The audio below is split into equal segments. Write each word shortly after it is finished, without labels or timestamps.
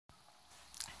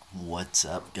What's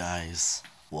up, guys?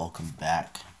 Welcome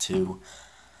back to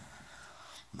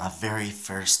my very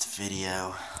first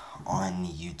video on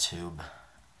YouTube.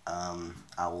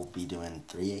 I will be doing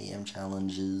 3 a.m.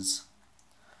 challenges,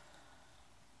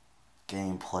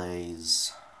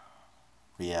 gameplays,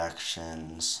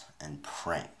 reactions, and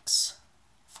pranks.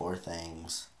 4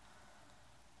 things.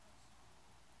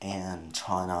 And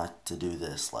try not to do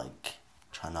this, like,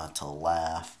 try not to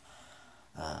laugh,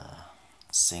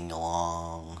 sing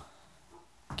along,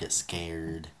 get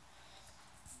scared.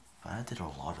 But I did a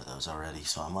lot of those already,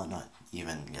 so I might not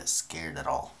even get scared at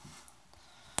all.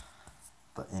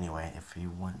 But anyway, if you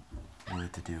want me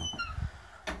to do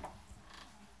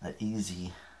an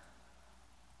easy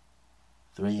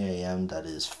 3 a.m. that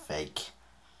is fake.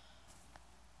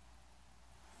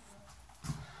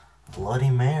 Bloody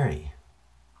Mary.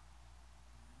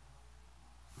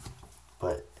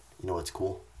 But you know what's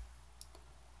cool?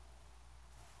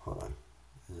 Hold on.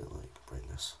 Is it like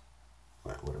brightness?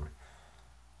 Alright, whatever.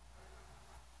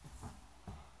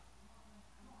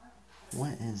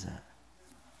 What is that?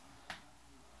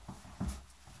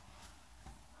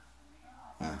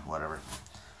 Whatever.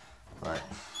 But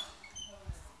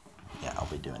yeah, I'll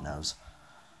be doing those.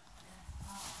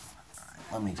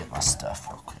 Alright, let me get my stuff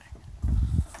real quick.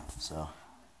 So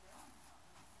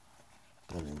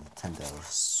go to Nintendo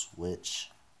Switch.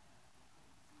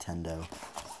 Nintendo.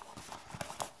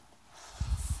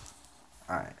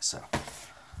 Alright, so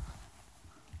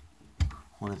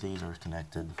one of these are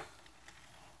connected.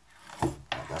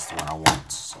 That's the one I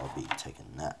want, so I'll be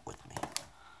taking that with me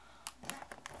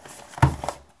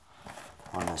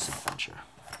on this adventure.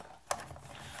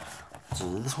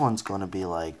 So this one's going to be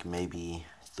like maybe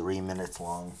 3 minutes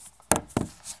long.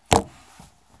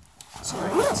 So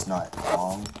it's not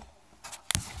long,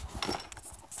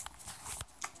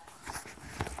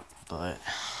 but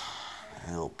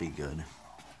it'll be good.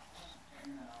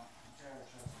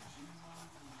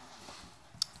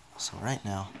 So right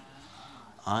now,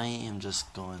 I am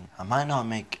just going, I might not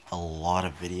make a lot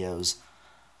of videos,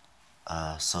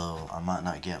 so I might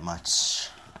not get much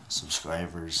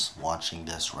subscribers watching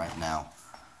this right now.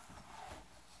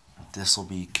 This will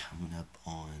be coming up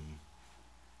on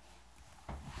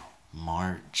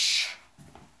March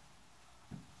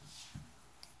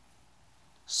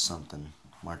something,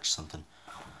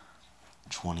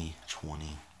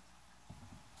 2020.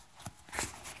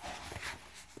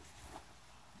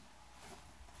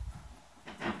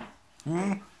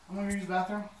 I'm gonna use the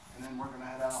bathroom, and then we're gonna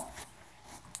head out.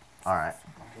 Alright.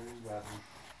 I'm gonna use the bathroom.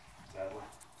 Sadly.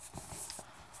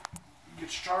 You get your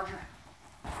charger?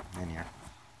 In here.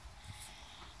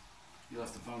 You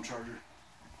left the phone charger?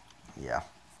 Yeah.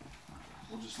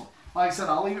 We'll just, like I said,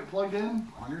 I'll leave it plugged in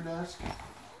on your desk.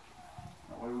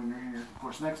 That way when you're here, of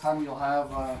course, next time you'll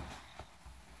have a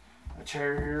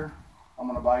chair here. I'm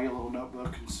gonna buy you a little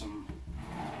notebook and some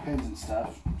pens and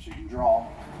stuff so you can draw.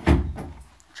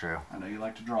 True. I know you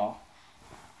like to draw.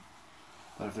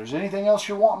 But if there's anything else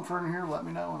you're wanting for in here, let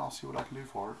me know and I'll see what I can do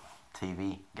for it.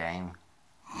 TV, game.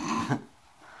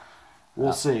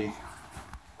 We'll see.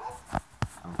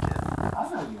 I'm kidding. I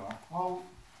know you are. Well,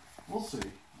 we'll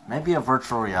see. Maybe a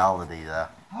virtual reality, though.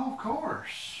 Oh, of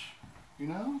course. You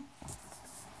know?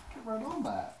 Get right on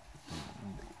that.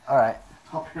 Alright.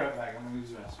 I'll be right back. I'm going to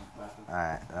use the bathroom.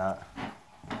 Alright.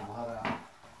 We'll head out.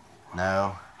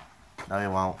 No. No,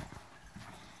 you won't.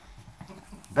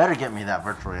 Better get me that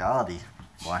virtual reality.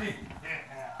 Boy.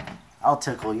 I'll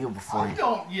tickle you before you...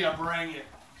 Don't bring it.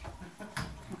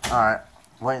 Alright.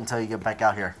 Wait until you get back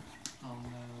out here. Oh,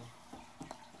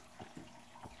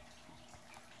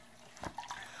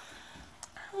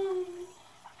 no.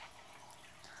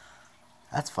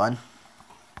 That's fun.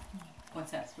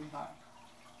 What's that, sweetheart?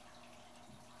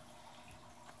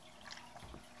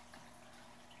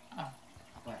 Oh,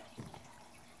 what?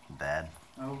 Bad.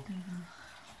 Oh.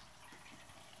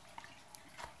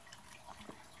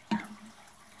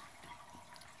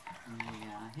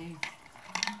 Yeah,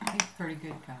 he's a pretty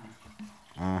good guy.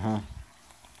 Mm-hmm.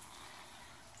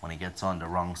 When he gets on the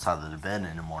wrong side of the bed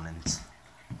in the mornings.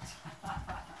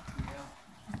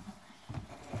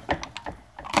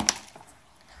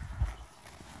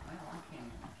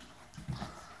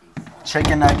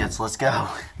 Chicken nuggets, let's go.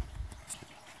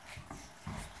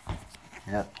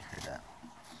 Yep, heard that.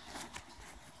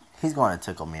 He's going to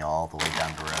tickle me all the way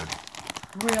down the road.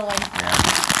 Really? Yeah.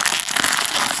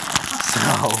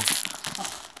 So,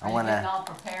 I Are want you getting to, all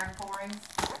prepared for him?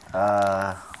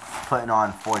 putting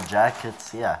on 4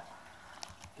 jackets, yeah.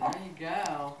 There you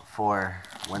go. 4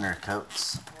 winter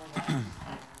coats.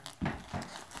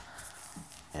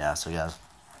 Yeah, so guys,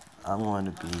 I'm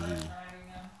going to be...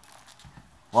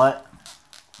 What?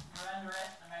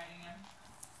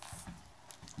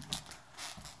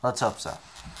 Let's hope so.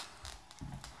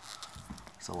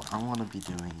 So what I want to be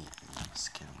doing is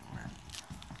getting ready.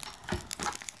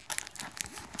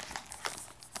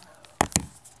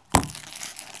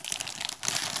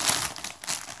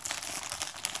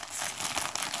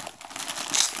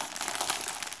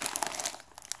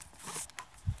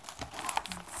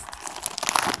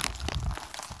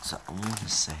 So I'm going to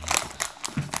say,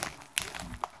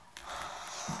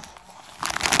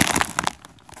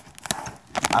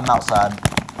 I'm outside.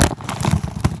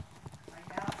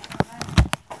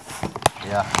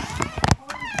 Yeah.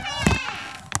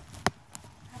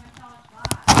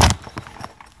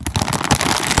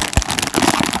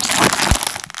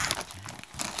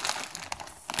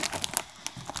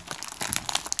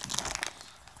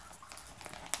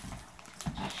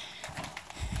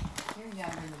 You're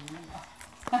younger than me.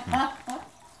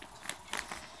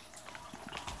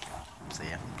 See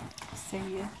ya. See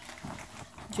ya.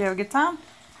 Did you have a good time?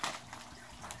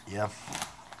 Yeah.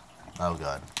 Oh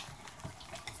god.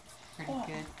 Pretty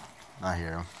good. I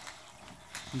hear him.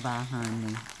 Bye,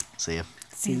 honey. See ya.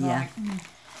 See He's ya. like,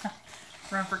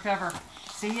 run for cover.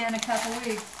 See you in a couple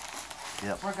weeks.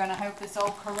 Yep. We're gonna hope this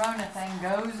old corona thing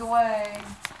goes away.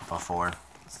 Before.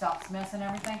 Stops messing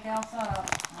everything else up.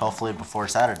 Hopefully before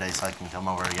Saturday so I can come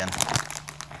over again.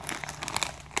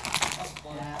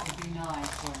 That would be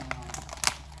nice, wouldn't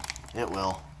it? It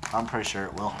will. I'm pretty sure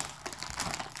it will.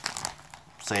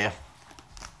 See ya.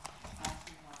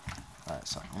 Alright,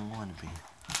 so I'm going to be...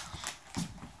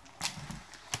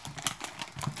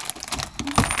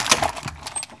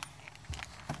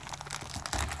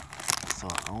 So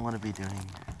I'm going to be doing...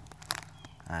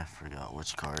 I forgot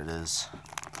which car it is.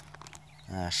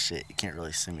 Ah, shit. You can't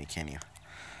really see me, can you?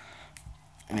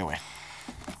 Anyway.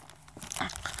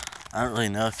 I don't really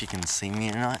know if you can see me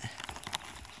or not.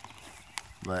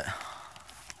 But...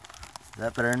 Is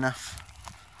that better enough?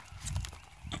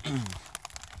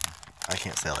 I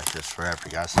can't stay like this forever,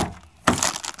 guys.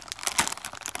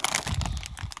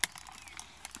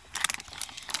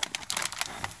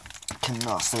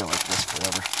 Cannot stay like this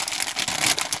forever.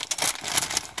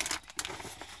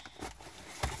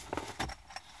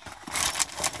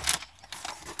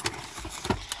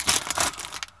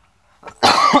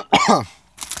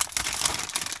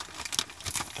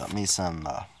 Got me some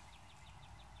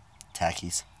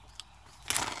tackies.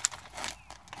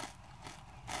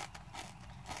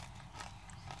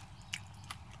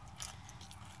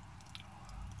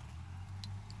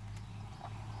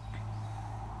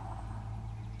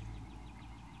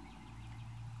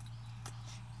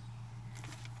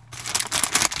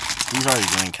 He's already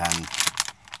getting kind of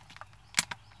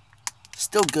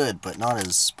still good, but not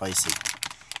as spicy.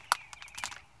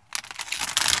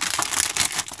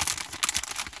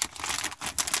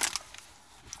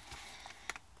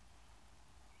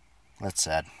 That's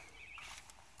sad.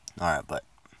 Alright, but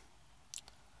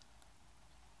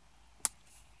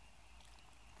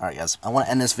alright guys, I want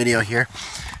to end this video here,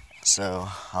 so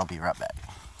I'll be right back.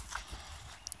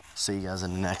 See you guys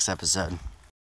in the next episode.